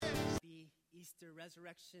Easter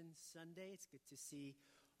Resurrection Sunday. It's good to see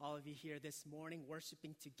all of you here this morning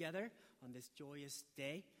worshiping together on this joyous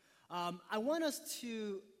day. I want us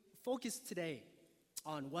to focus today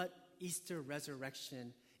on what Easter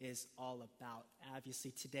Resurrection is all about.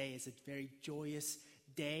 Obviously, today is a very joyous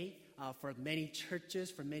day for many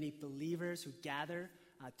churches, for many believers who gather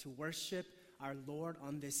to worship our Lord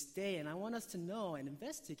on this day. And I want us to know and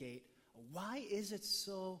investigate, why is it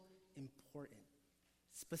so important?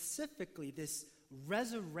 Specifically, this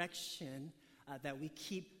resurrection that we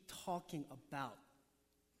keep talking about.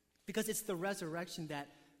 Because it's the resurrection that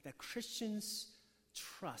Christians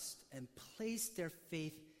trust and place their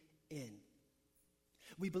faith in.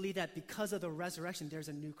 We believe that because of the resurrection, there's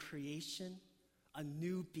a new creation, a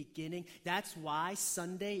new beginning. That's why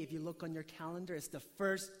Sunday, if you look on your calendar, is the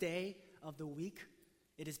first day of the week.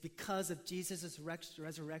 It is because of Jesus'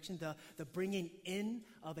 resurrection, the bringing in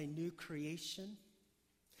of a new creation.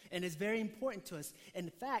 And it's very important to us. In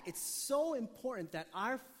fact, it's so important that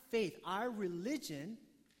our faith, our religion,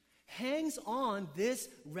 hangs on this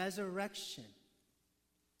resurrection.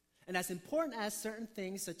 And as important as certain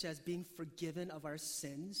things such as being forgiven of our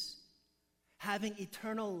sins, having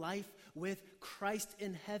eternal life with Christ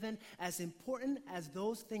in heaven, as important as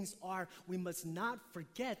those things are, we must not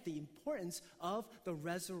forget the importance of the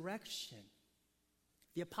resurrection.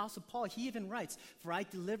 The Apostle Paul, he even writes, "For I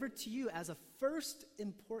delivered to you as of first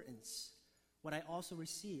importance what I also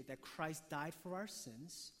received, that Christ died for our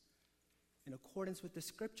sins in accordance with the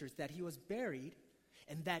Scriptures, that he was buried,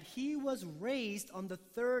 and that he was raised on the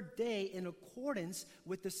third day in accordance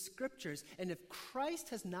with the Scriptures. And if Christ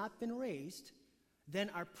has not been raised, then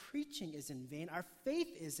our preaching is in vain, our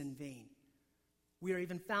faith is in vain. We are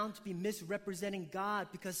even found to be misrepresenting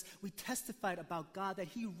God because we testified about God that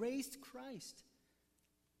he raised Christ.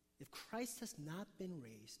 If Christ has not been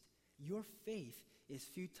raised, your faith is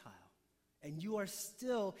futile, and you are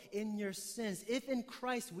still in your sins. If in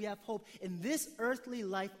Christ we have hope in this earthly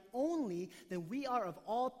life only, then we are of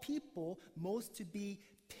all people most to be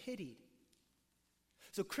pitied."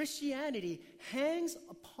 So Christianity hangs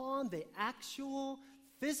upon the actual,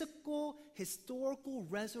 physical, historical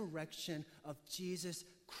resurrection of Jesus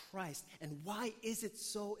Christ. And why is it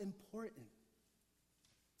so important?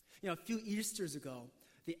 A few Easters ago,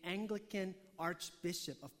 the Anglican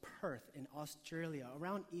Archbishop of Perth in Australia,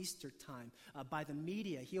 around Easter time, by the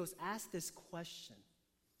media, he was asked this question.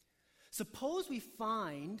 Suppose we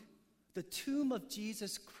find the tomb of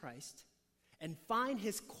Jesus Christ and find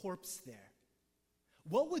his corpse there.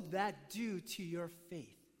 What would that do to your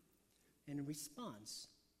faith? And in response,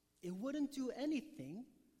 it wouldn't do anything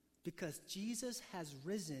because Jesus has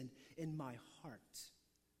risen in my heart.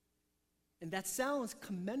 And that sounds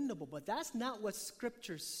commendable, but that's not what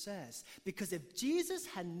Scripture says. Because if Jesus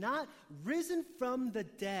had not risen from the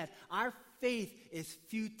dead, our faith is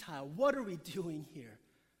futile. What are we doing here?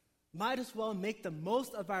 Might as well make the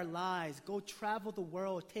most of our lives, go travel the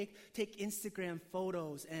world, take Instagram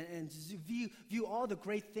photos, and view all the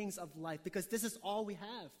great things of life, because this is all we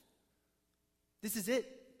have. This is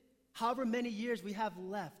it. However many years we have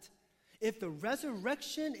left. If the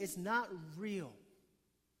resurrection is not real,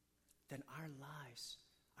 then our lives,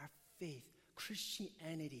 our faith,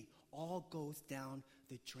 Christianity, all goes down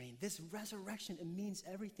the drain. This resurrection, it means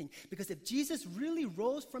everything. Because if Jesus really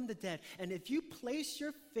rose from the dead, and if you place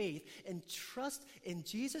your faith and trust in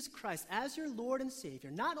Jesus Christ as your Lord and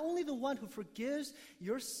Savior, not only the one who forgives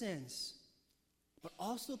your sins, but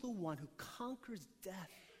also the one who conquers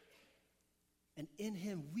death, and in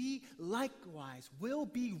him, we likewise will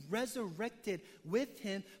be resurrected with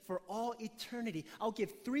him for all eternity. I'll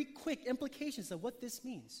give 3 quick implications of what this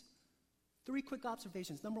means. 3 quick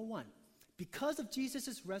observations. Number 1, because of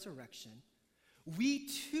Jesus' resurrection, we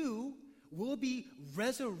too will be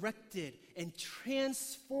resurrected and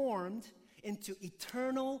transformed into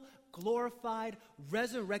eternal, glorified,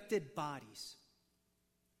 resurrected bodies.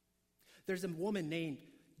 There's a woman named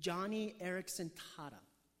Joni Eareckson Tada.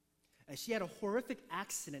 She had a horrific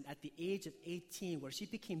accident at the age of 18 where she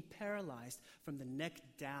became paralyzed from the neck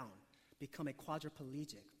down, become a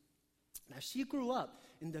quadriplegic. Now, she grew up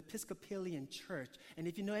in the Episcopalian church, and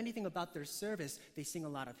if you know anything about their service, they sing a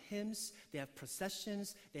lot of hymns, they have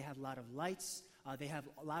processions, they have a lot of lights, they have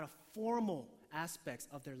a lot of formal aspects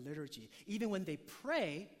of their liturgy. Even when they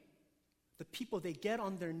pray, the people, they get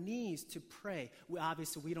on their knees to pray.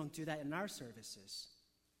 Obviously, we don't do that in our services.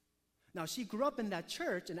 Now, she grew up in that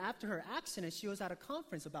church, and after her accident, she was at a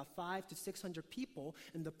conference, about 500 to 600 people,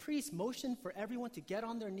 and the priest motioned for everyone to get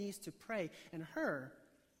on their knees to pray, and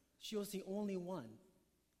she was the only one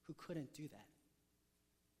who couldn't do that.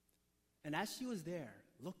 And as she was there,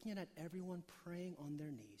 looking at everyone praying on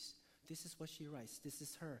their knees, This is what she writes. This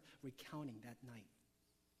is her recounting that night.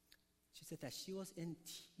 She said that she was in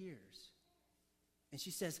tears. And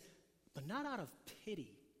she says, but not out of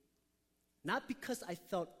pity, not because I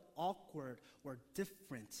felt awkward or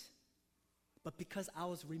different, but because I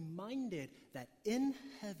was reminded that in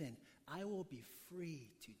heaven I will be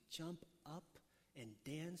free to jump up and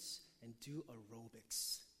dance and do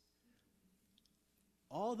aerobics.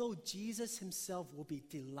 Although Jesus himself will be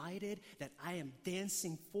delighted that I am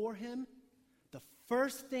dancing for him, the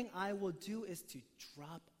first thing I will do is to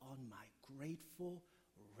drop on my grateful,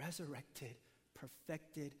 resurrected,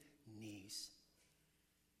 perfected knees.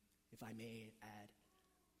 If I may add,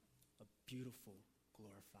 a beautiful,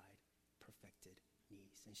 glorified, perfected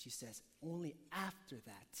knees. And she says only after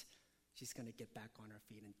that, she's going to get back on her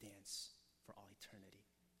feet and dance for all eternity.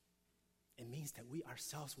 It means that we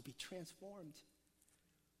ourselves will be transformed.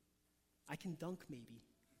 I can dunk maybe.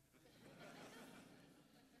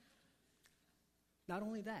 Not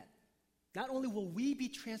only that, not only will we be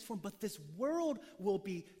transformed, but this world will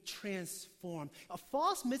be transformed. A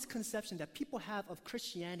false misconception that people have of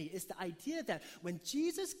Christianity is the idea that when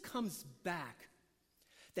Jesus comes back,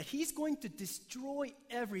 that he's going to destroy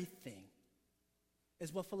everything,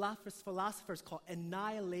 is what philosophers call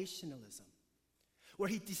annihilationism, where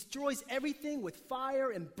he destroys everything with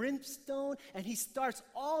fire and brimstone, and he starts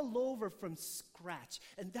all over from scratch.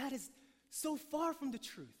 And that is so far from the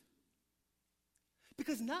truth.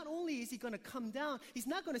 Because not only is he going to come down, he's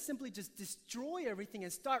not going to simply just destroy everything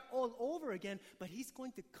and start all over again, but he's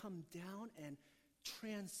going to come down and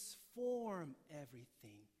transform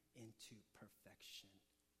everything into perfection.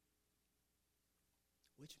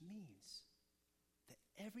 Which means that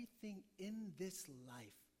everything in this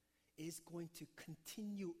life is going to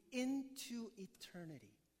continue into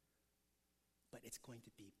eternity, but it's going to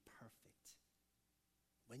be perfect.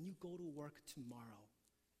 When you go to work tomorrow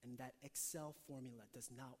and that Excel formula does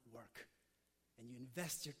not work, and you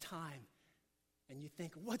invest your time, and you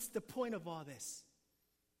think, what's the point of all this?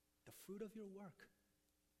 The fruit of your work,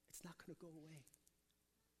 it's not going to go away.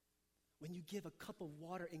 When you give a cup of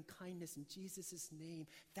water in kindness in Jesus' name,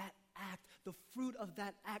 that act, the fruit of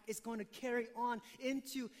that act is going to carry on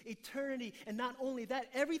into eternity. And not only that,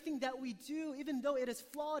 everything that we do, even though it is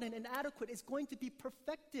flawed and inadequate, is going to be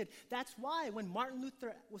perfected. That's why when Martin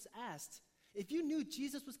Luther was asked, if you knew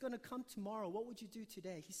Jesus was going to come tomorrow, what would you do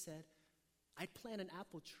today? He said, I'd plant an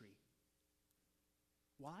apple tree.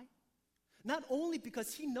 Why? Not only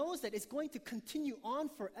because he knows that it's going to continue on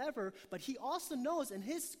forever, but he also knows in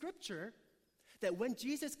his scripture that when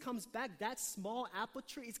Jesus comes back, that small apple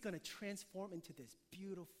tree is going to transform into this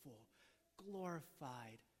beautiful,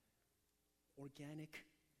 glorified, organic,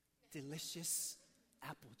 delicious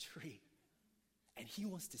apple tree. And he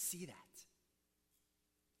wants to see that.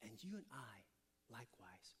 And you and I,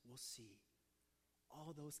 likewise, will see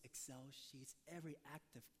all those Excel sheets, every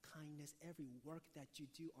act of kindness, every work that you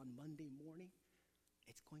do on Monday morning,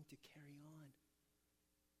 it's going to carry on.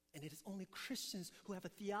 And it is only Christians who have a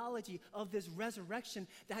theology of this resurrection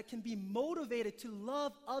that can be motivated to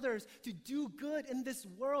love others, to do good in this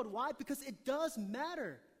world. Why? Because it does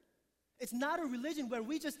matter. It's not a religion where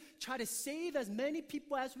we just try to save as many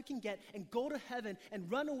people as we can get and go to heaven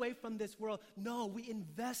and run away from this world. No, we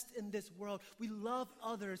invest in this world. We love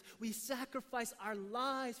others. We sacrifice our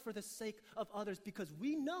lives for the sake of others because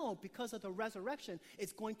we know, because of the resurrection,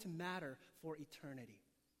 it's going to matter for eternity.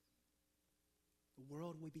 The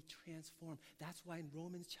world will be transformed. That's why in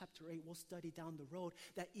Romans chapter 8, we'll study down the road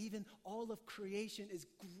that even all of creation is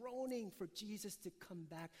groaning for Jesus to come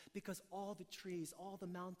back because all the trees, all the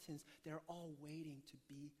mountains, they're all waiting to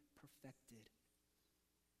be perfected.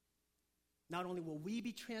 Not only will we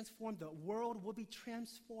be transformed, the world will be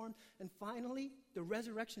transformed. And finally, the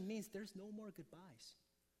resurrection means there's no more goodbyes.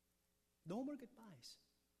 No more goodbyes.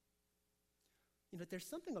 You know, there's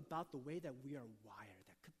something about the way that we are wired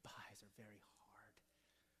that goodbyes are very hard.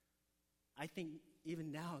 I think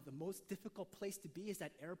even now, the most difficult place to be is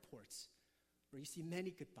at airports, where you see many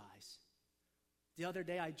goodbyes. The other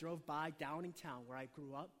day, I drove by Downingtown, where I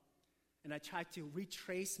grew up, and I tried to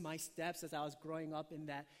retrace my steps as I was growing up in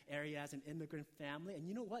that area as an immigrant family, and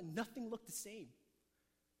you know what? Nothing looked the same.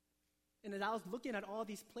 And as I was looking at all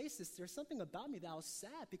these places, there's something about me that was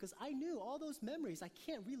sad, because I knew all those memories, I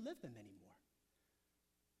can't relive them anymore.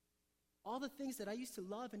 All the things that I used to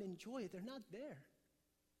love and enjoy, they're not there.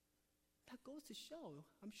 That goes to show,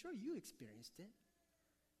 I'm sure you experienced it.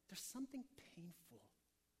 There's something painful,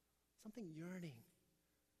 something yearning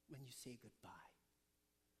when you say goodbye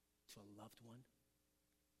to a loved one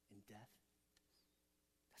in death.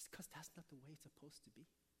 That's because that's not the way it's supposed to be.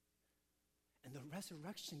 And the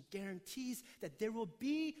resurrection guarantees that there will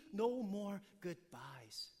be no more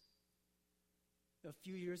goodbyes. A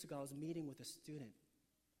few years ago, I was meeting with a student,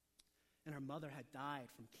 and her mother had died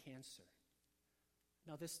from cancer.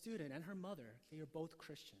 Now, this student and her mother, they are both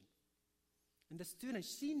Christian. And the student,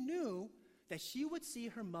 she knew that she would see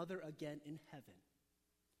her mother again in heaven.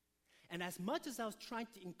 And as much as I was trying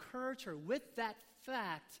to encourage her with that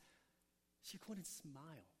fact, she couldn't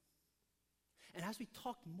smile. And as we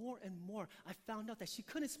talked more and more, I found out that she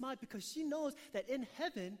couldn't smile because she knows that in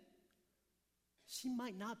heaven, she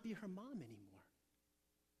might not be her mom anymore.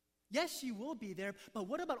 Yes, she will be there, but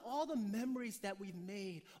what about all the memories that we've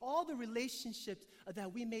made, all the relationships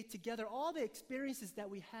that we made together, all the experiences that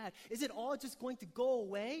we had? Is it all just going to go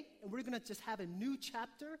away and we're going to just have a new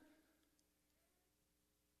chapter?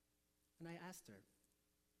 And I asked her,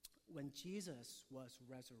 when Jesus was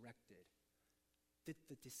resurrected, did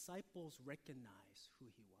the disciples recognize who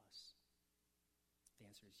he was? The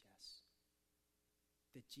answer is yes.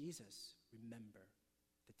 Did Jesus remember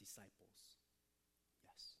the disciples?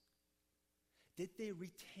 Yes. Did they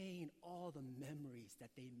retain all the memories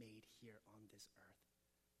that they made here on this earth?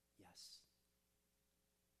 Yes.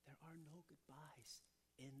 There are no goodbyes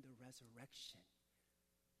in the resurrection.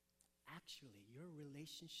 Actually, your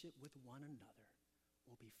relationship with one another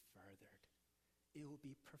will be furthered. It will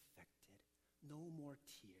be perfected. No more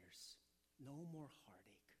tears. No more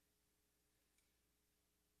heartache.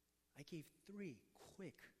 I gave 3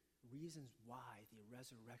 quick reasons why the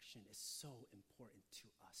resurrection is so important to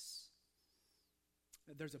us.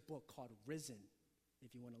 There's a book called Risen.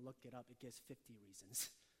 If you want to look it up, it gives 50 reasons.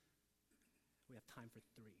 We have time for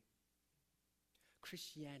 3.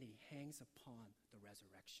 Christianity hangs upon the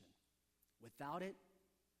resurrection. Without it,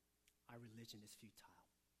 our religion is futile.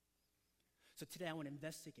 So today I want to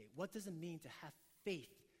investigate, what does it mean to have faith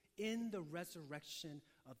in the resurrection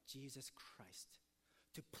of Jesus Christ?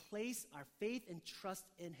 To place our faith and trust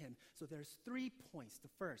in him. So there's 3 points. The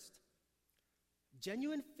first,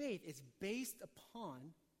 genuine faith is based upon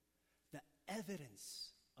the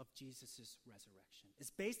evidence of Jesus' resurrection.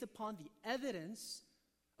 It's based upon the evidence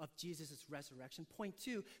of Jesus' resurrection. Point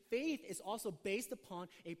 2, faith is also based upon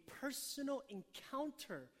a personal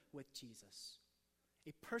encounter with Jesus.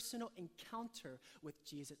 A personal encounter with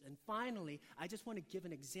Jesus. And finally, I just want to give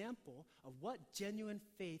an example of what genuine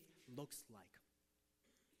faith looks like.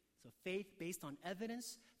 So faith based on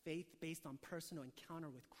evidence, faith based on personal encounter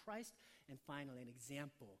with Christ, and finally an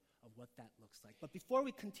example of what that looks like. But before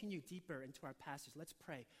we continue deeper into our passage, let's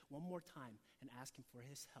pray one more time and ask him for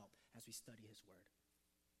his help as we study his word.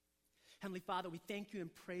 Heavenly Father, we thank you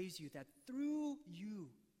and praise you that through you,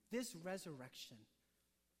 this resurrection,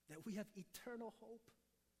 that we have eternal hope,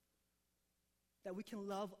 that we can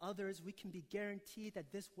love others, we can be guaranteed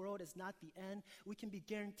that this world is not the end, we can be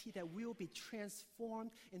guaranteed that we will be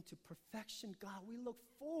transformed into perfection. God, we look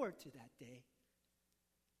forward to that day.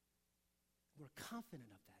 We're confident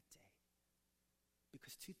of that day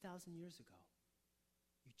because 2,000 years ago,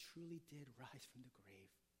 you truly did rise from the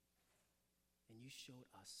grave and you showed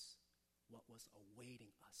us what was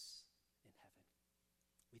awaiting us in heaven.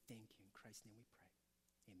 We thank you. In Christ's name we pray.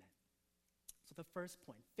 Amen. So the first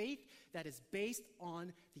point, faith that is based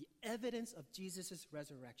on the evidence of Jesus'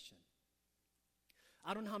 resurrection.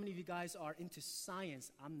 I don't know how many of you guys are into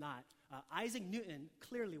science. I'm not. Isaac Newton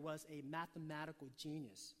clearly was a mathematical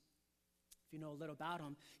genius. If you know a little about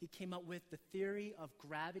him, he came up with the theory of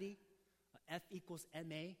gravity, F equals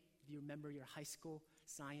ma, if you remember your high school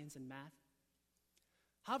science and math.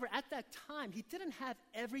 However, at that time, he didn't have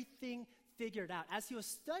everything figured out. As he was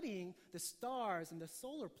studying the stars and the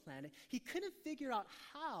solar planet, he couldn't figure out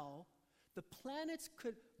how the planets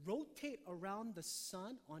could rotate around the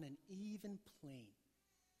sun on an even plane.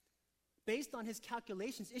 Based on his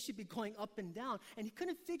calculations, it should be going up and down, and he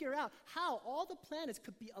couldn't figure out how all the planets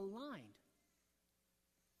could be aligned.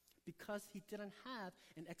 Because he didn't have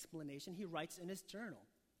an explanation, he writes in his journal,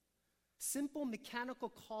 simple mechanical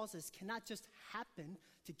causes cannot just happen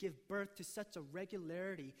to give birth to such a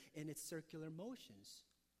regularity in its circular motions.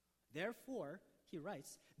 Therefore, he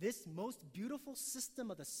writes, this most beautiful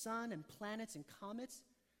system of the sun and planets and comets,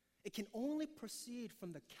 it can only proceed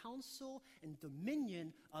from the counsel and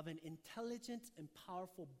dominion of an intelligent and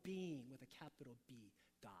powerful being with a capital B,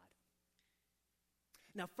 God.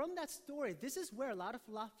 Now, from that story, this is where a lot of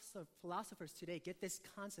philosophers today get this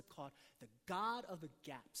concept called the God of the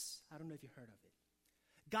gaps. I don't know if you heard of it.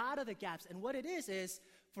 God of the gaps. And what it is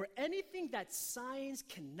for anything that science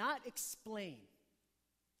cannot explain,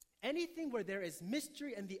 anything where there is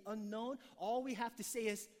mystery and the unknown, all we have to say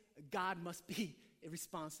is God must be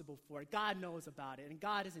responsible for it. God knows about it, and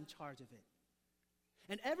God is in charge of it.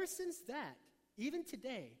 And ever since that, even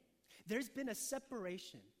today, there's been a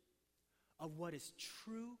separation of what is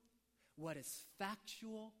true, what is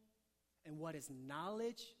factual, and what is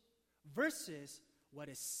knowledge versus what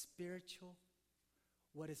is spiritual,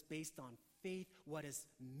 what is based on faith, what is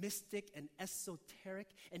mystic and esoteric.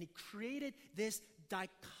 And he created this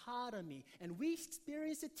dichotomy. And we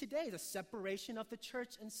experience it today, the separation of the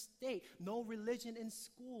church and state. No religion in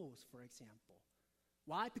schools, for example.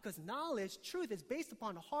 Why? Because knowledge, truth, is based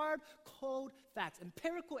upon hard, cold facts,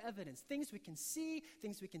 empirical evidence, things we can see,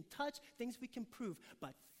 things we can touch, things we can prove.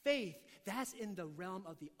 But faith, that's in the realm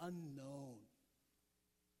of the unknown.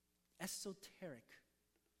 Esoteric.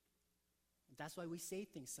 That's why we say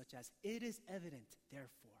things such as, it is evident,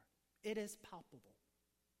 therefore. It is palpable.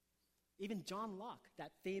 Even John Locke,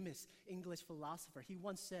 that famous English philosopher, he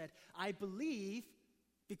once said, I believe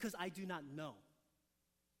because I do not know.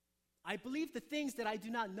 I believe the things that I do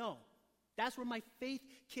not know. That's where my faith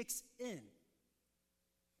kicks in.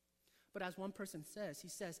 But as one person says, he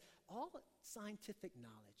says, all scientific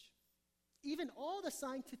knowledge, even all the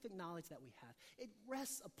scientific knowledge that we have, it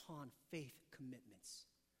rests upon faith commitments.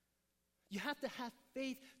 You have to have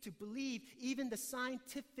faith to believe even the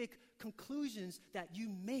scientific conclusions that you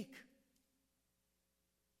make.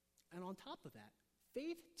 And on top of that,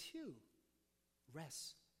 faith too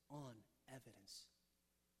rests on evidence.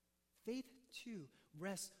 Faith too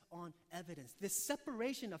rests on evidence. This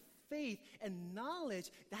separation of faith and knowledge,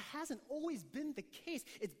 that hasn't always been the case.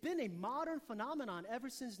 It's been a modern phenomenon ever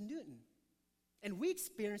since Newton. And we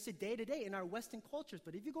experience it day to day in our Western cultures.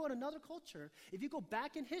 But if you go in another culture, if you go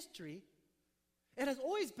back in history, it has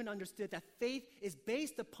always been understood that faith is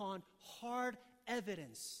based upon hard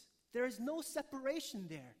evidence. There is no separation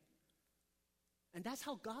there. And that's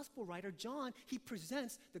how gospel writer John, he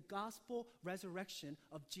presents the gospel resurrection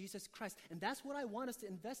of Jesus Christ. And that's what I want us to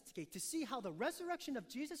investigate, to see how the resurrection of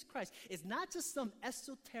Jesus Christ is not just some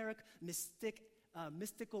esoteric,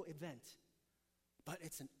 mystical event, but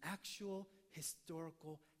it's an actual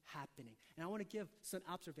historical happening. And I want to give some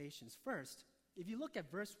observations. First, if you look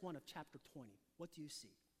at verse 1 of chapter 20, what do you see?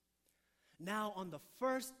 Now, on the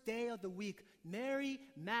first day of the week, Mary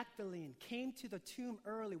Magdalene came to the tomb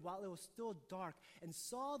early while it was still dark and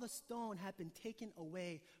saw the stone had been taken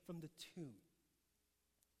away from the tomb.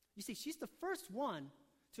 You see, she's the first one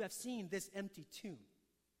to have seen this empty tomb.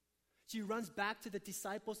 She runs back to the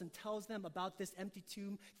disciples and tells them about this empty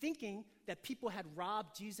tomb, thinking that people had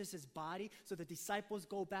robbed Jesus' body. So the disciples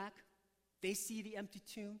go back. They see the empty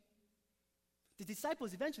tomb. The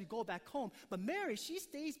disciples eventually go back home, but Mary, she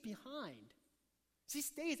stays behind. She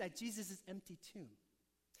stays at Jesus' empty tomb.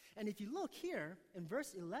 And if you look here in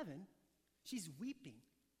verse 11, she's weeping.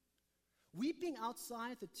 Weeping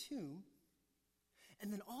outside the tomb,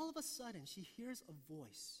 and then all of a sudden she hears a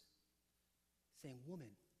voice saying, "Woman,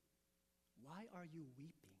 why are you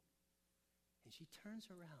weeping?" And she turns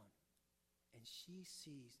around and she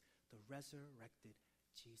sees the resurrected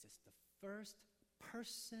Jesus, the first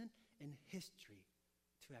person in history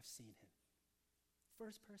to have seen him.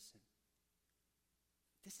 First person.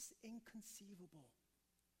 This is inconceivable.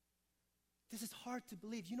 This is hard to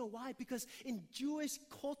believe. You know why? Because in Jewish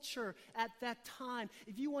culture at that time,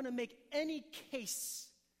 if you want to make any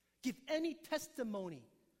case, give any testimony,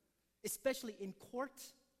 especially in court,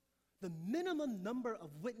 the minimum number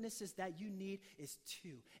of witnesses that you need is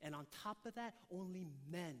 2. And on top of that, only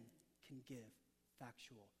men can give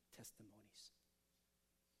factual testimonies.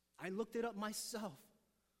 I looked it up myself.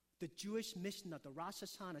 The Jewish Mishnah, the Rosh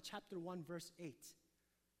Hashanah, chapter 1, verse 8.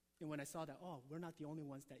 And when I saw that, we're not the only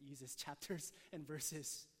ones that uses chapters and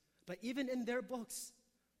verses. But even in their books,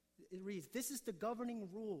 it reads, this is the governing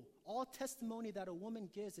rule. All testimony that a woman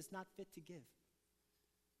gives is not fit to give.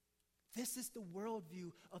 This is the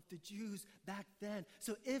worldview of the Jews back then.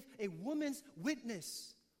 So if a woman's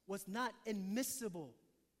witness was not admissible,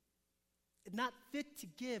 not fit to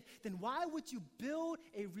give, then why would you build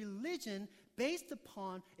a religion based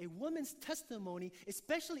upon a woman's testimony,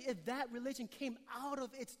 especially if that religion came out of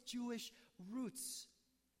its Jewish roots?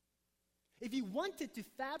 If you wanted to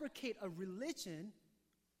fabricate a religion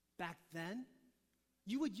back then,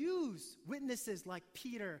 you would use witnesses like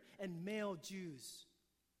Peter and male Jews.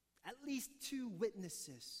 At least 2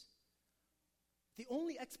 witnesses. The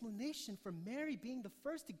only explanation for Mary being the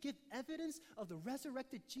first to give evidence of the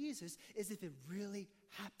resurrected Jesus is if it really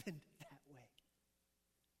happened that way.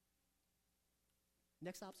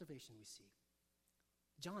 Next observation we see.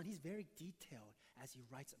 John, he's very detailed as he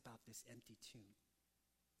writes about this empty tomb.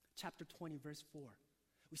 Chapter 20, verse 4.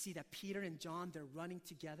 We see that Peter and John, they're running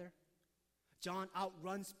together. John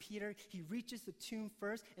outruns Peter. He reaches the tomb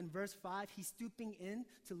first. In verse 5, he's stooping in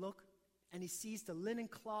to look. and he sees the linen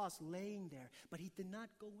cloths laying there, but he did not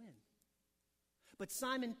go in. But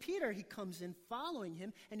Simon Peter, he comes in following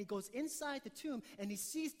him, and he goes inside the tomb, and he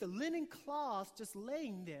sees the linen cloths just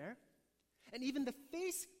laying there, and even the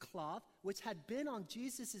face cloth, which had been on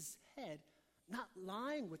Jesus' head, not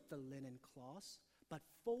lying with the linen cloths, but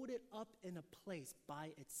folded up in a place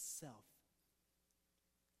by itself.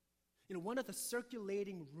 One of the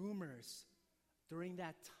circulating rumors during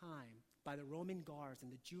that time by the Roman guards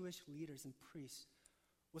and the Jewish leaders and priests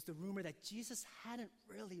was the rumor that Jesus hadn't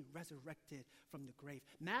really resurrected from the grave.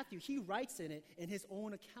 Matthew, he writes in it in his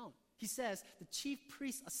own account. He says, the chief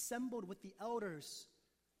priests assembled with the elders,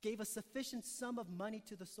 gave a sufficient sum of money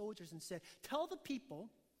to the soldiers and said, tell the people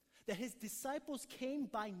that his disciples came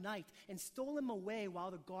by night and stole him away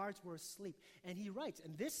while the guards were asleep. And he writes,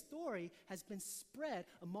 and this story has been spread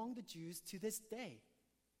among the Jews to this day.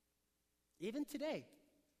 Even today,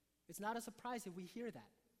 it's not a surprise if we hear that.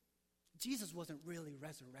 Jesus wasn't really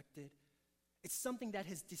resurrected. It's something that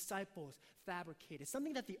his disciples fabricated,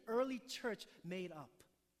 something that the early church made up.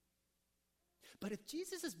 But if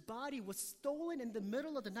Jesus' body was stolen in the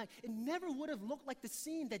middle of the night, it never would have looked like the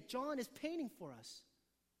scene that John is painting for us.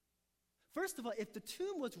 First of all, if the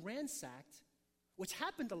tomb was ransacked, which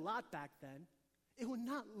happened a lot back then, it would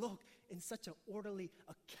not look in such an orderly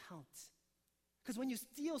account. Because when you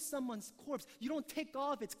steal someone's corpse, you don't take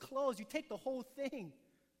off its clothes, you take the whole thing.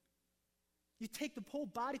 You take the whole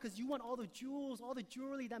body because you want all the jewels, all the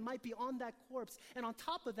jewelry that might be on that corpse. And on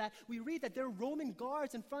top of that, we read that there are Roman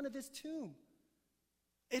guards in front of this tomb.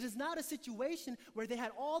 It is not a situation where they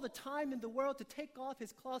had all the time in the world to take off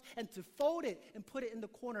his clothes and to fold it and put it in the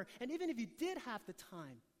corner. And even if you did have the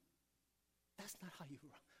time, that's not how you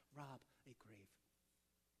rob a grave.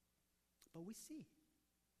 But we see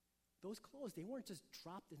those clothes, they weren't just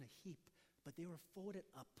dropped in a heap, but they were folded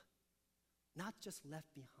up, not just left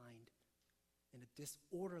behind in a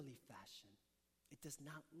disorderly fashion. It does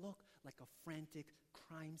not look like a frantic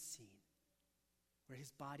crime scene where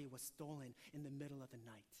his body was stolen in the middle of the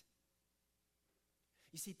night.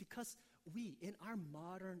 You see, because we, in our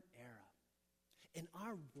modern era, in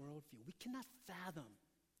our worldview, we cannot fathom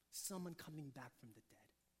someone coming back from the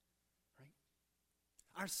dead,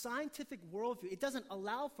 right? Our scientific worldview, it doesn't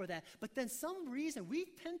allow for that, but then some reason we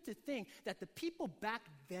tend to think that the people back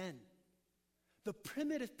then, the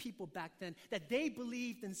primitive people back then, that they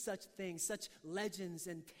believed in such things, such legends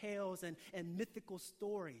and tales and mythical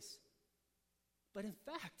stories. But in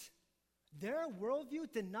fact, their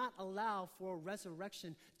worldview did not allow for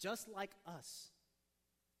resurrection just like us.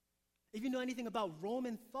 If you know anything about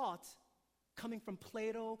Roman thought, coming from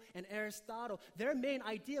Plato and Aristotle, their main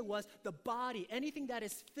idea was the body, anything that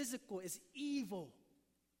is physical is evil.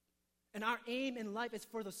 And our aim in life is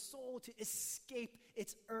for the soul to escape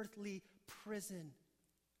its earthly prison.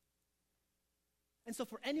 And so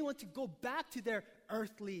for anyone to go back to their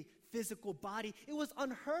earthly physical body, it was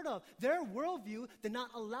unheard of. Their worldview did not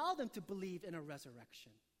allow them to believe in a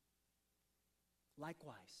resurrection.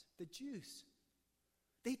 Likewise, the Jews,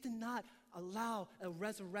 they did not allow a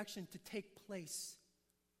resurrection to take place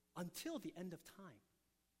until the end of time.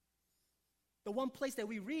 The one place that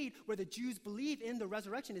we read where the Jews believe in the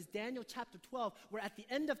resurrection is Daniel chapter 12, where at the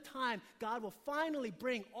end of time, God will finally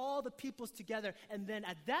bring all the peoples together, and then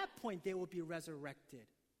at that point, they will be resurrected.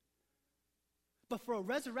 But for a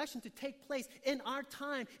resurrection to take place in our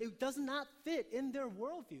time, it does not fit in their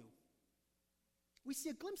worldview. We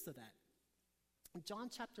see a glimpse of that. In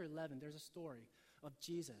John chapter 11, there's a story of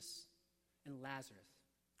Jesus and Lazarus.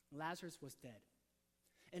 Lazarus was dead,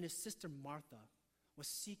 and his sister Martha was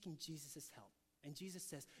seeking Jesus' help. And Jesus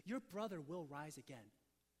says, your brother will rise again.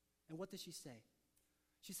 And what does she say?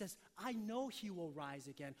 She says, I know he will rise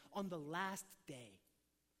again on the last day.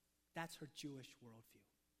 That's her Jewish worldview.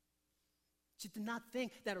 She did not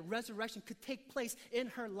think that a resurrection could take place in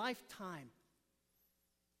her lifetime.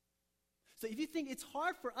 So if you think it's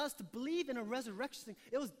hard for us to believe in a resurrection,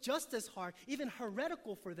 it was just as hard, even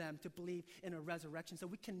heretical for them to believe in a resurrection. So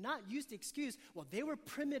we cannot use the excuse, well, they were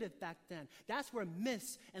primitive back then. That's where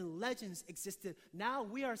myths and legends existed. Now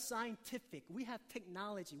we are scientific. We have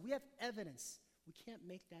technology. We have evidence. We can't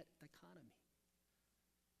make that dichotomy.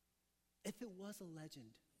 If it was a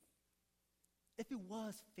legend, if it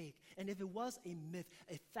was fake, and if it was a myth,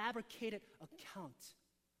 a fabricated account,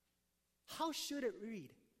 how should it read?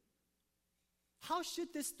 How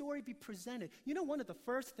should this story be presented? You know, one of the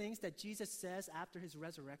first things that Jesus says after his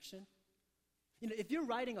resurrection? You know, if you're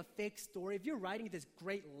writing a fake story, if you're writing this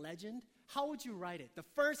great legend, how would you write it? The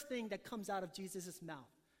first thing that comes out of Jesus' mouth.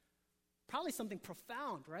 Probably something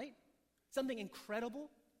profound, right? Something incredible.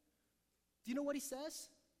 Do you know what he says?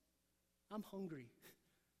 I'm hungry.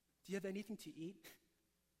 Do you have anything to eat?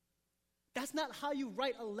 That's not how you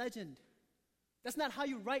write a legend. That's not how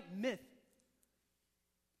you write myth.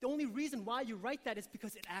 The only reason why you write that is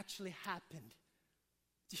because it actually happened.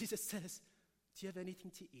 Jesus says, do you have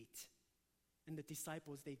anything to eat? And the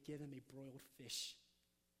disciples, they give him a broiled fish.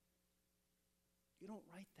 You don't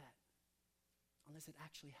write that unless it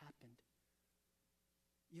actually happened.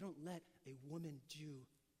 You don't let a woman Jew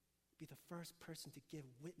be the first person to give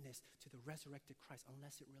witness to the resurrected Christ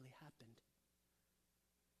unless it really happened.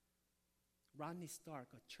 Rodney Stark,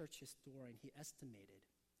 a church historian, he estimated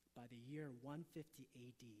by the year 150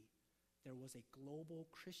 AD, there was a global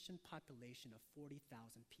Christian population of 40,000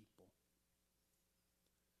 people.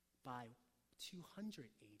 By 280,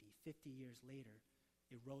 50 years later,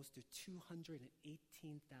 it rose to 218,000.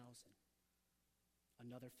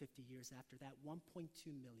 Another 50 years after that, 1.2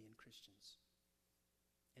 million Christians.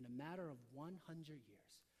 In a matter of 100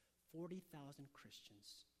 years, 40,000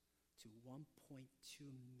 Christians to 1.2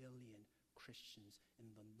 million Christians in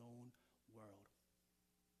the known world.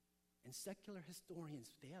 And secular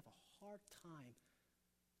historians, they have a hard time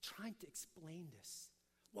trying to explain this.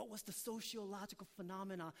 What was the sociological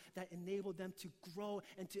phenomena that enabled them to grow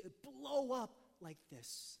and to blow up like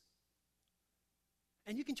this?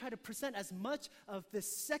 And you can try to present as much of the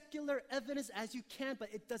secular evidence as you can, but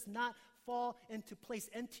it does not fall into place.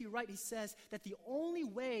 N.T. Wright, he says that the only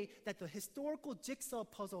way that the historical jigsaw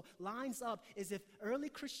puzzle lines up is if early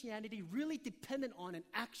Christianity really depended on an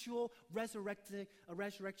actual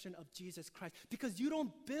resurrection of Jesus Christ. Because you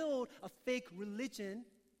don't build a fake religion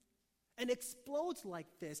and explodes like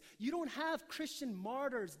this. You don't have Christian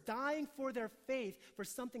martyrs dying for their faith for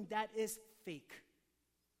something that is fake.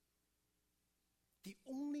 The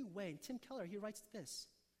only way, and Tim Keller, he writes this,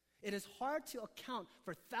 it is hard to account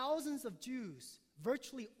for thousands of Jews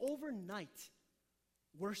virtually overnight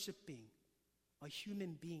worshiping a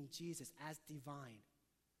human being, Jesus, as divine,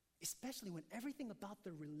 especially when everything about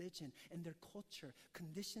their religion and their culture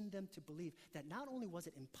conditioned them to believe that not only was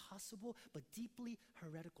it impossible, but deeply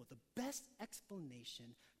heretical. The best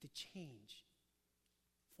explanation to change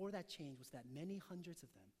for that change was that many hundreds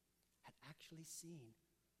of them had actually seen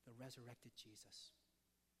the resurrected Jesus.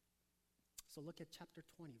 So look at chapter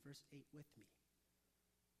 20, verse 8 with me.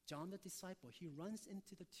 John the disciple, he runs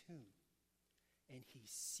into the tomb and he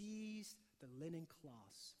sees the linen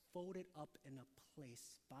cloths folded up in a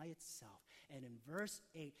place by itself. And in verse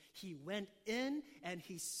 8, he went in and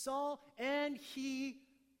he saw and he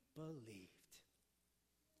believed.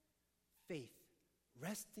 Faith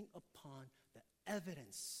resting upon the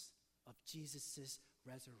evidence of Jesus'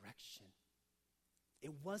 resurrection.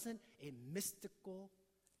 It wasn't a mystical,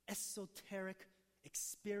 esoteric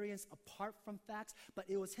experience apart from facts, but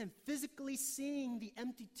it was him physically seeing the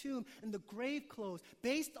empty tomb and the grave clothes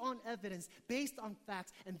based on evidence, based on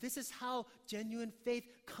facts. And this is how genuine faith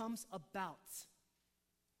comes about.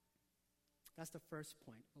 That's the first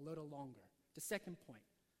point, a little longer. The second point,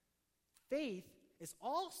 faith is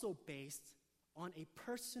also based on a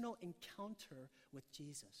personal encounter with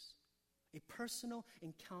Jesus. A personal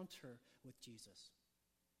encounter with Jesus.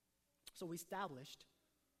 So we established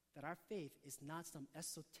that our faith is not some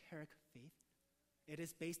esoteric faith. It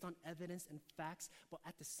is based on evidence and facts, but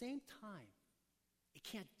at the same time, it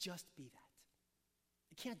can't just be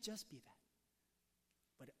that. It can't just be that.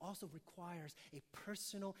 But it also requires a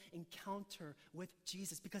personal encounter with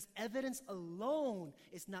Jesus because evidence alone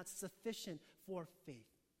is not sufficient for faith.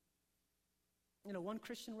 One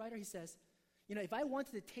Christian writer, he says, if I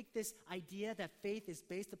wanted to take this idea that faith is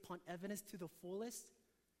based upon evidence to the fullest,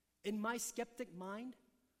 in my skeptic mind,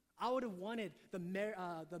 I would have wanted the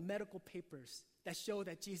medical papers that show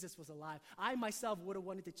that Jesus was alive. I myself would have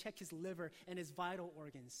wanted to check his liver and his vital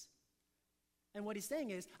organs. And what he's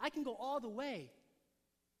saying is, I can go all the way,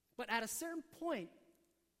 but at a certain point,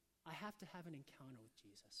 I have to have an encounter with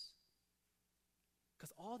Jesus.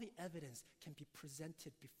 Because all the evidence can be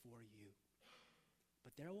presented before you.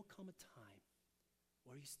 But there will come a time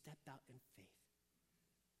where you step out in faith,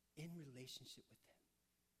 in relationship with him,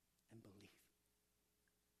 and believe.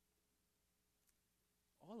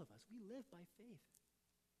 All of us, we live by faith.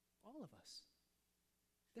 All of us.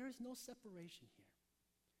 There is no separation here.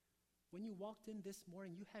 When you walked in this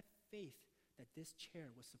morning, you had faith that this chair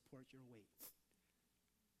would support your weight.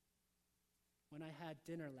 When I had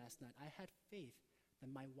dinner last night, I had faith that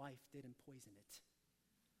my wife didn't poison it.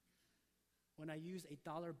 When I used a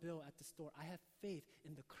dollar bill at the store, I have faith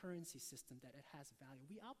in the currency system that it has value.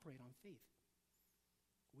 We operate on faith.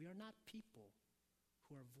 We are not people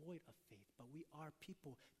who are void of faith, but we are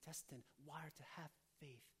people destined, wired to have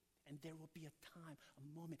faith. And there will be a time,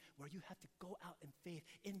 a moment where you have to go out in faith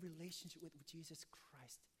in relationship with Jesus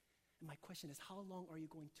Christ And my question is, how long are you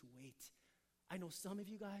going to wait? I know some of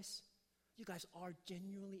you guys are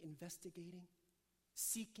genuinely investigating,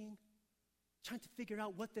 seeking, trying to figure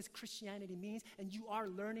out what this Christianity means, and you are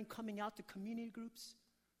learning, coming out to community groups.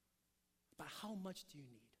 But how much do you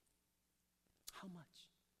need? How much?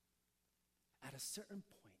 At a certain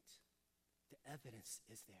point, the evidence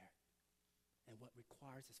is there. And what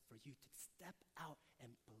requires is for you to step out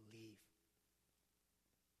and believe.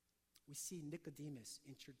 We see Nicodemus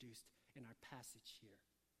introduced in our passage here.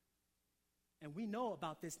 And we know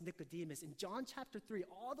about this Nicodemus. In John chapter 3,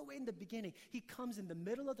 all the way in the beginning, he comes in the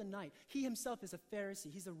middle of the night. He himself is a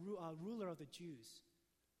Pharisee. He's a ruler of the Jews.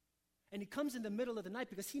 And he comes in the middle of the night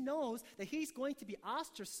because he knows that he's going to be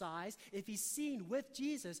ostracized if he's seen with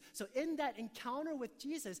Jesus. So in that encounter with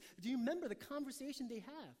Jesus, do you remember the conversation they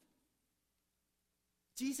have?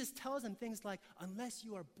 Jesus tells him things like, unless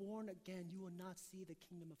you are born again, you will not see the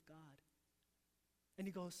kingdom of God. And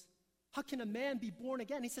he goes, how can a man be born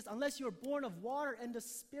again? He says, unless you are born of water and the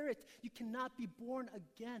Spirit, you cannot be born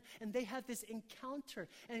again. And they have this encounter.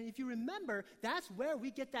 And if you remember, that's where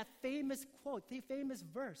we get that famous quote, the famous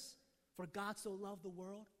verse. For God so loved the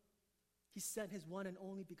world, he sent his one and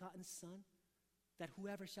only begotten Son, that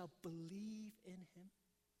whoever shall believe in him.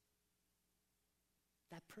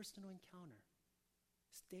 That personal encounter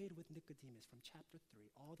stayed with Nicodemus from chapter 3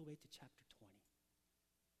 all the way to chapter 20.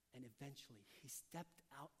 And eventually, he stepped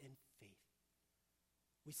out in faith.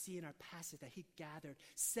 We see in our passage that he gathered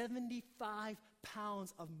 75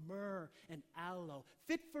 pounds of myrrh and aloe,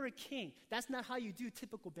 fit for a king. That's not how you do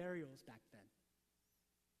typical burials back then.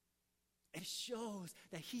 It shows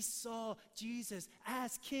that he saw Jesus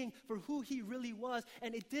as king for who he really was.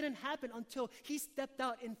 And it didn't happen until he stepped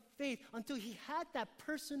out in faith, until he had that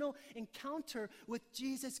personal encounter with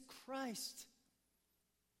Jesus Christ.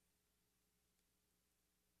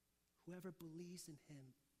 Whoever believes in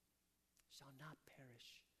him shall not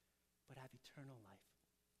perish, but have eternal life.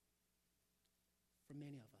 For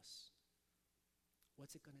many of us,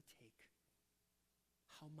 what's it going to take?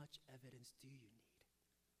 How much evidence do you need?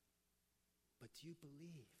 But do you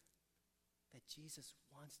believe that Jesus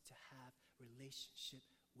wants to have relationship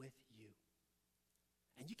with you?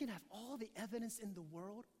 And you can have all the evidence in the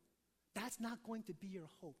world. That's not going to be your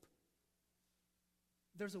hope.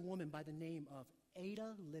 There's a woman by the name of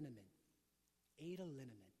Ada Linneman. Ada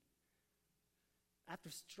Linneman.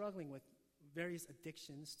 After struggling with various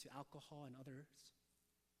addictions to alcohol and others,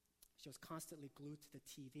 she was constantly glued to the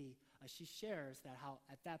TV. She shares that how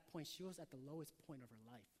at that point she was at the lowest point of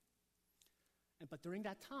her life. But during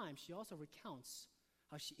that time, she also recounts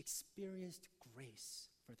how she experienced grace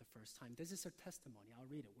for the first time. This is her testimony. I'll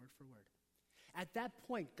read it word for word. At that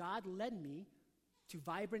point, God led me to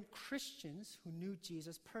vibrant Christians who knew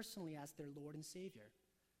Jesus personally as their Lord and Savior.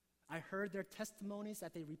 I heard their testimonies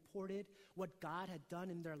that they reported what God had done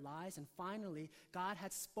in their lives, and finally, God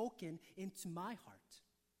had spoken into my heart.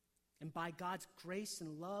 And by God's grace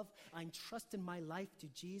and love, I entrusted my life to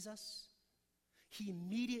Jesus. He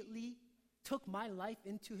immediately took my life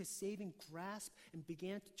into his saving grasp and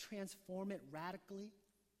began to transform it radically.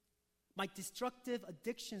 My destructive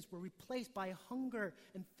addictions were replaced by a hunger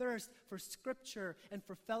and thirst for scripture and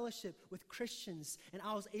for fellowship with Christians. And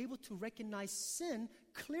I was able to recognize sin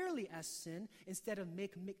clearly as sin instead of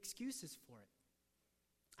make excuses for it.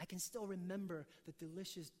 I can still remember the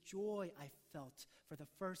delicious joy I felt for the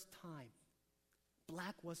first time.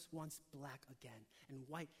 Black was once black again, and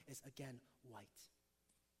white is again white.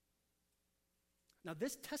 Now,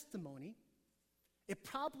 this testimony, it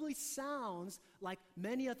probably sounds like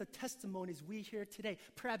many of the testimonies we hear today.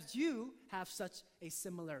 Perhaps you have such a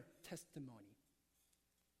similar testimony.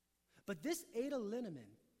 But this Ada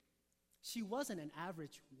Linneman, she wasn't an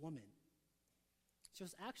average woman. She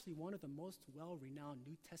was actually one of the most well-renowned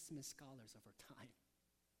New Testament scholars of her time.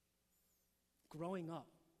 Growing up,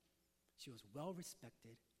 she was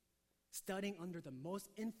well-respected, studying under the most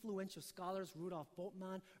influential scholars, Rudolf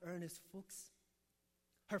Bultmann, Ernest Fuchs.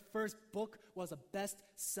 Her first book was a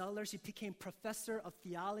bestseller. She became professor of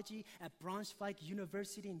theology at Braunschweig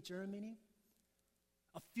University in Germany.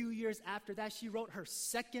 A few years after that, she wrote her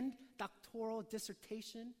second doctoral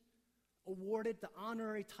dissertation, awarded the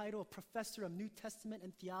honorary title of Professor of New Testament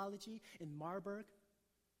and Theology in Marburg.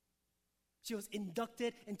 She was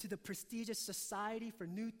inducted into the prestigious Society for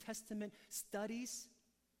New Testament Studies.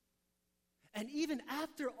 And even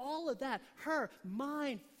after all of that, her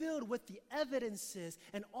mind filled with the evidences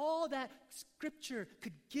and all that Scripture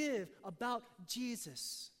could give about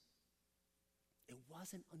Jesus. It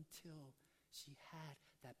wasn't until she had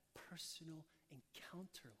that personal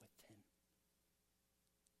encounter with him.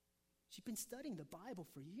 She'd been studying the Bible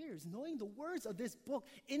for years, knowing the words of this book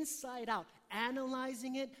inside out,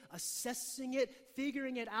 analyzing it, assessing it,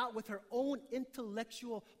 figuring it out with her own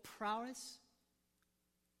intellectual prowess.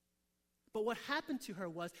 But what happened to her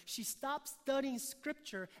was she stopped studying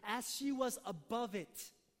Scripture as she was above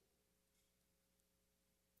it.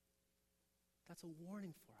 That's a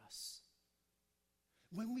warning for us.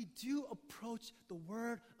 When we do approach the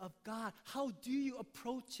Word of God, how do you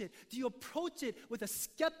approach it? Do you approach it with a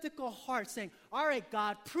skeptical heart saying, all right,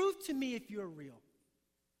 God, prove to me if you're real?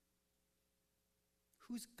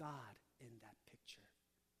 Who's God in that picture?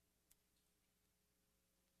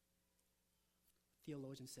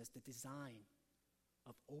 Theologian says the design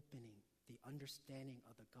of opening the understanding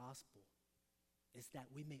of the gospel is that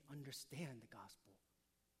we may understand the gospel,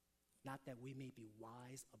 not that we may be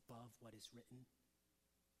wise above what is written,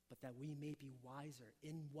 but that we may be wiser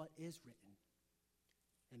in what is written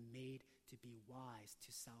and made to be wise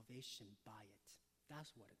to salvation by it.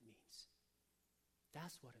 That's what it means.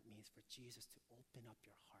 That's what it means for Jesus to open up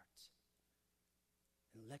your heart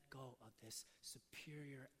and let go of this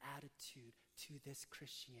superior attitude to this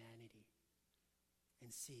Christianity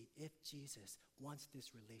and see if Jesus wants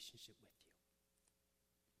this relationship with you.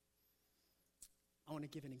 I want to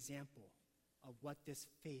give an example of what this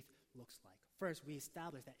faith looks like. First, we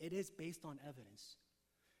establish that it is based on evidence.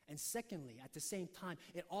 And secondly, at the same time,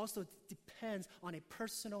 it also depends on a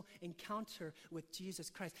personal encounter with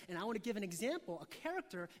Jesus Christ. And I want to give an example, a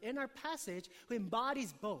character in our passage who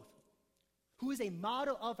embodies both, who is a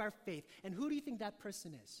model of our faith. And who do you think that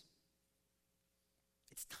person is?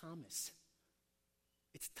 It's Thomas.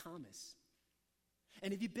 It's Thomas.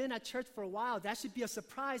 And if you've been at church for a while, that should be a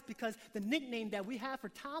surprise because the nickname that we have for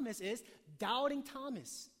Thomas is Doubting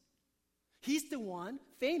Thomas. He's the one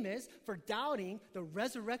famous for doubting the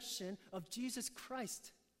resurrection of Jesus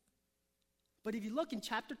Christ. But if you look in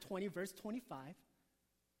chapter 20, verse 25,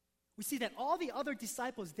 we see that all the other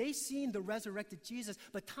disciples, they've seen the resurrected Jesus,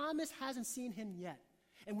 but Thomas hasn't seen him yet.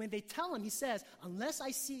 And when they tell him, he says, unless I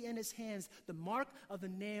see in his hands the mark of the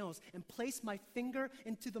nails and place my finger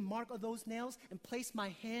into the mark of those nails and place my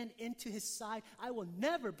hand into his side, I will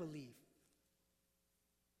never believe.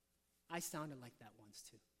 I sounded like that once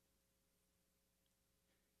too.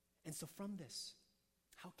 And so from this,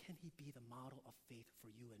 how can he be the model of faith for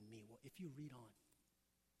you and me? Well, if you read on,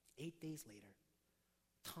 8 days later,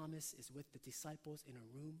 Thomas is with the disciples in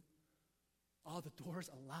a room. All the doors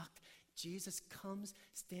are locked. Jesus comes,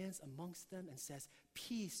 stands amongst them, and says,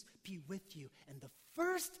 peace be with you. And the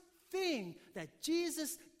first thing that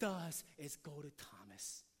Jesus does is go to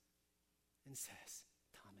Thomas and says,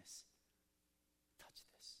 Thomas, touch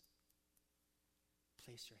this.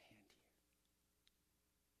 Place your hand here.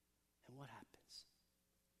 And what happens?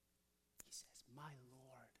 He says, my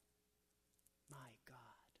Lord, my God.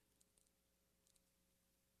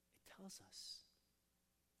 It tells us,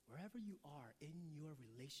 wherever you are in your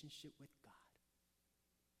relationship with God,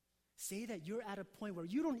 say that you're at a point where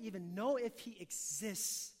you don't even know if he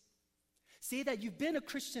exists. Say that you've been a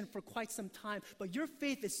Christian for quite some time, but your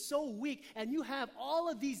faith is so weak and you have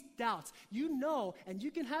all of these doubts. You know, and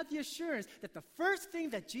you can have the assurance that the first thing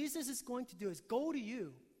that Jesus is going to do is go to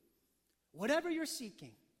you. Whatever you're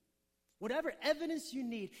seeking, whatever evidence you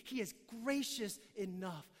need, he is gracious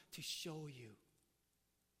enough to show you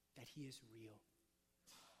that he is real.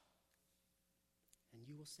 And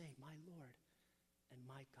you will say, my Lord and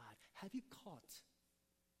my God. Have you caught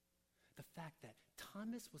the fact that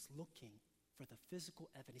Thomas was looking for the physical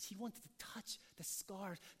evidence? He wanted to touch the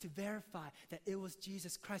scars to verify that it was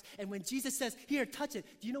Jesus Christ. And when Jesus says, here, touch it,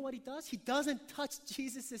 do you know what he does? He doesn't touch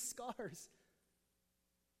Jesus' scars.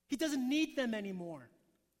 He doesn't need them anymore.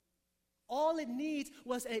 All it needs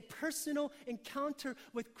was a personal encounter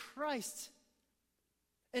with Christ.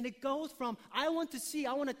 And it goes from, I want to see,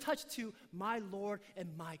 I want to touch, to my Lord and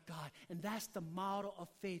my God. And that's the model of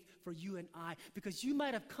faith for you and I. Because you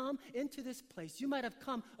might have come into this place, you might have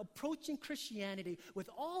come approaching Christianity with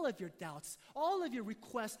all of your doubts, all of your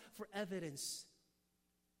requests for evidence.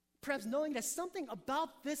 Perhaps knowing that something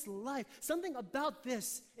about this life, something about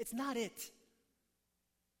this, it's not it.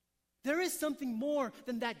 There is something more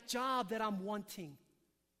than that job that I'm wanting.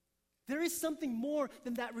 There is something more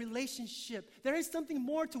than that relationship. There is something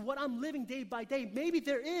more to what I'm living day by day. Maybe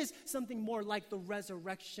there is something more like the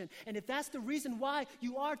resurrection. And if that's the reason why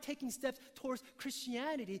you are taking steps towards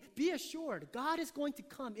Christianity, be assured God is going to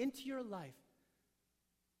come into your life.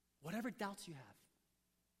 Whatever doubts you have,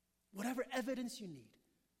 whatever evidence you need,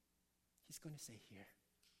 he's going to say, here.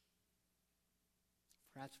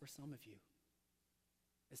 Perhaps for some of you,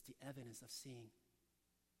 it's the evidence of seeing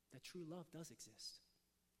that true love does exist.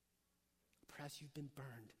 Perhaps you've been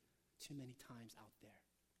burned too many times out there.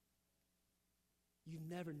 You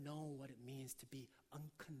never know what it means to be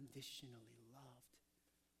unconditionally loved,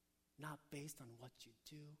 not based on what you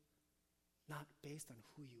do, not based on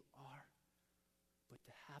who you are, but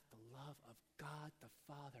to have the love of God the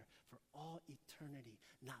Father for all eternity,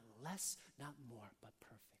 not less, not more, but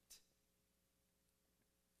perfect.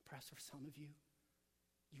 Perhaps for some of you,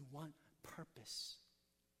 you want purpose.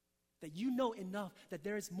 That you know enough that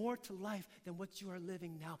there is more to life than what you are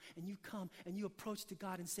living now. And you come and you approach to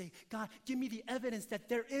God and say, God, give me the evidence that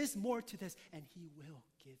there is more to this. And He will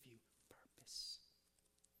give you purpose.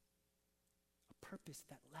 A purpose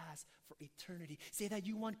that lasts for eternity. Say that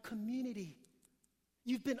you want community.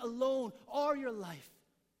 You've been alone all your life.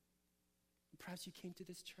 And perhaps you came to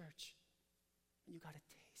this church and you got a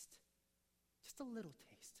taste, just a little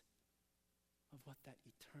taste, of what that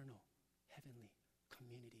eternal, heavenly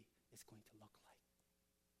community is going to look like.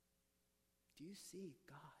 Do you see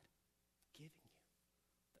God giving you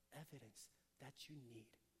the evidence that you need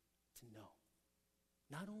to know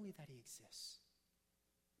not only that He exists,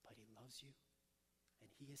 but He loves you and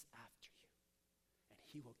He is after you and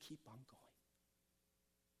He will keep on going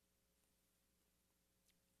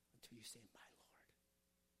until you say, my Lord,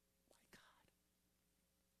 my God.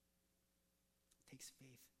 It takes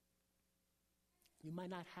faith. You might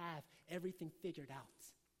not have everything figured out.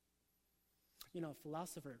 You know, a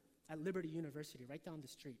philosopher at Liberty University, right down the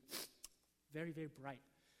street, very, very bright.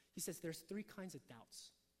 He says there's three kinds of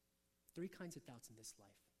doubts. Three kinds of doubts in this life.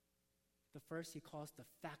 The first he calls the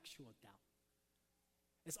factual doubt.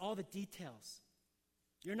 It's all the details.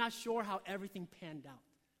 You're not sure how everything panned out.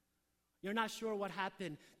 You're not sure what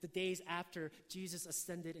happened the days after Jesus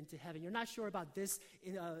ascended into heaven. You're not sure about this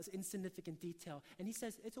insignificant detail. And he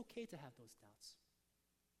says it's okay to have those doubts.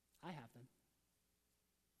 I have them.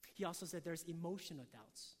 He also said there's emotional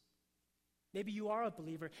doubts. Maybe you are a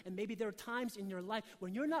believer, and maybe there are times in your life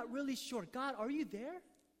when you're not really sure, God, are you there?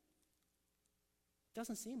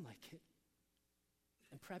 Doesn't seem like it.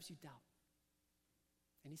 And perhaps you doubt.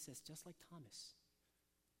 And he says, just like Thomas,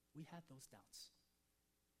 we have those doubts.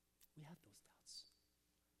 We have those doubts.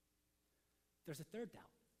 There's a third doubt,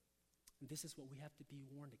 and this is what we have to be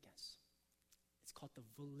warned against. It's called the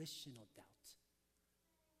volitional doubt.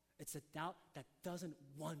 It's a doubt that doesn't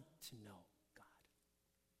want to know God.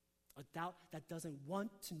 A doubt that doesn't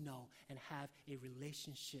want to know and have a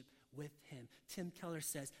relationship with Him. Tim Keller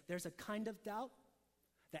says there's a kind of doubt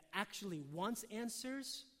that actually wants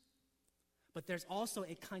answers, but there's also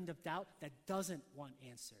a kind of doubt that doesn't want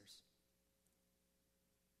answers.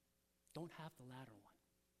 Don't have the latter one.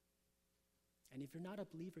 And if you're not a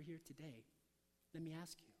believer here today, let me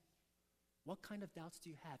ask you, what kind of doubts do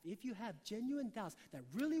you have? If you have genuine doubts that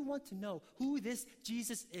really want to know who this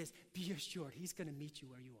Jesus is, be assured He's going to meet you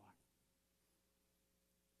where you are.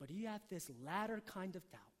 But you have this latter kind of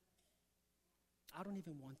doubt. I don't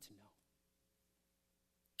even want to know.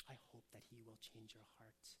 I hope that He will change your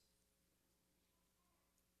heart.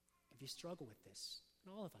 If you struggle with this,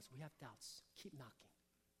 and all of us, we have doubts, keep knocking.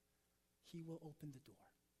 He will open the door.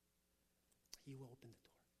 He will open the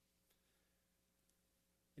door.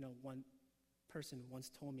 You know, one person once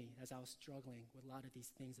told me as I was struggling with a lot of these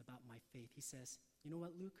things about my faith, he says, you know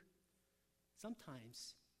what, Luke?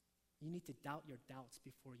 Sometimes you need to doubt your doubts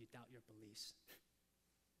before you doubt your beliefs.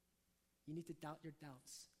 You need to doubt your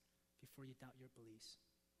doubts before you doubt your beliefs.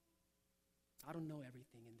 I don't know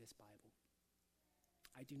everything in this Bible.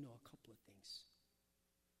 I do know a couple of things.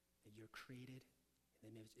 That you're created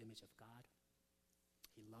in the image of God.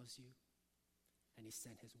 He loves you. And He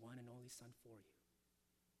sent His one and only Son for you.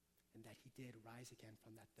 And that He did rise again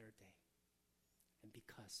from that third day. And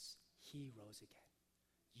because He rose again,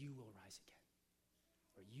 you will rise again.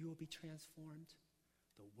 Where you will be transformed,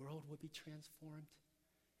 the world will be transformed,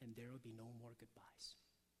 and there will be no more goodbyes.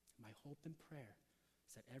 My hope and prayer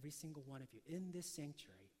is that every single one of you in this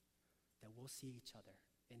sanctuary, that we'll see each other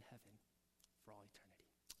in heaven